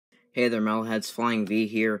Hey there, Metalheads, Flying V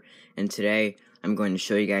here, and today I'm going to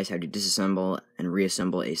show you guys how to disassemble and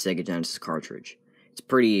reassemble a Sega Genesis cartridge. It's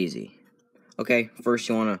pretty easy. Okay, first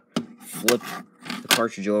you want to flip the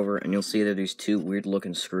cartridge over, and you'll see that there's two weird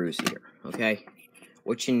looking screws here. Okay,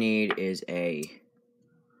 what you need is a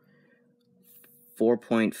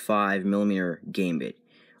 4.5mm game bit.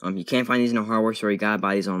 You can't find these in a hardware store. You gotta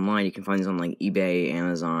buy these online. You can find these on like eBay,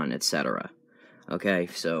 Amazon, etc. Okay,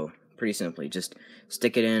 so pretty simply, just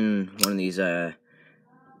stick it in one of these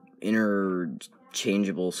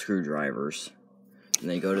interchangeable screwdrivers, and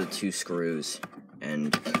then go to the two screws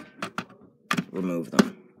and remove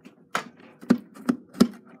them.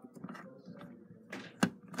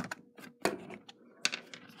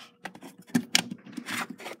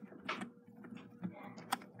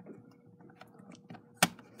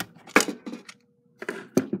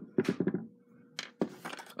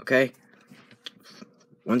 Okay,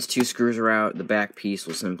 once two screws are out, the back piece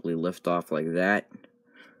will simply lift off like that.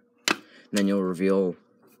 And then you'll reveal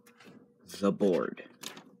the board.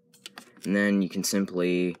 And then you can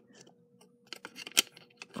simply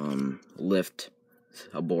lift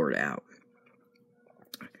a board out.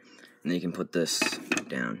 And then you can put this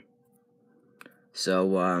down.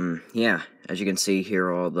 So, yeah, as you can see, here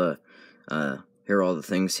are all the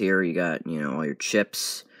things here. You got, all your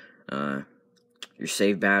chips, your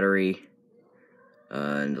save battery,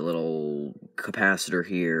 and a little capacitor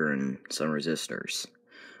here, and some resistors.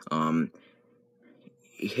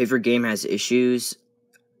 If your game has issues,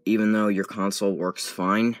 even though your console works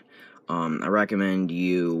fine, I recommend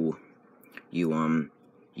you use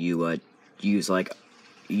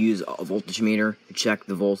a voltage meter to check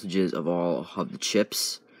the voltages of all of the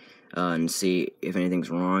chips, and see if anything's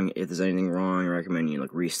wrong. If there's anything wrong, I recommend you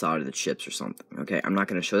resolder the chips or something. Okay, I'm not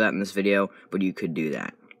going to show that in this video, but you could do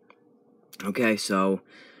that. Okay, so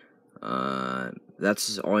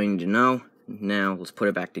that's all you need to know. Now let's put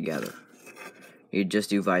it back together. You just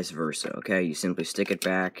do vice versa. Okay, you simply stick it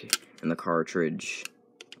back in the cartridge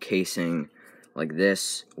casing like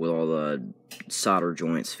this, with all the solder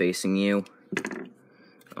joints facing you.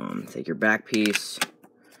 Take your back piece,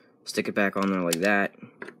 stick it back on there like that,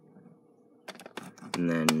 and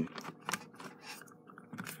then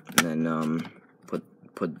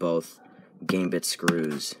put both game bit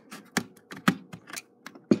screws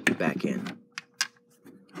back in.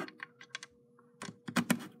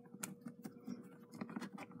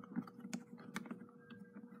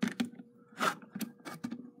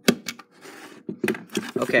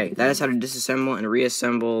 Okay, that is how to disassemble and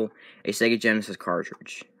reassemble a Sega Genesis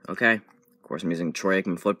cartridge. Okay, of course I'm using Troy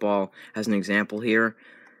Aikman Football as an example here.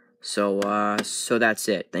 So so that's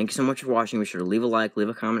it. Thank you so much for watching. Be sure to leave a like, leave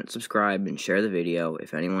a comment, subscribe, and share the video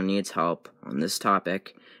if anyone needs help on this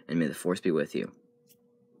topic. And may the force be with you.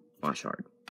 Wash hard.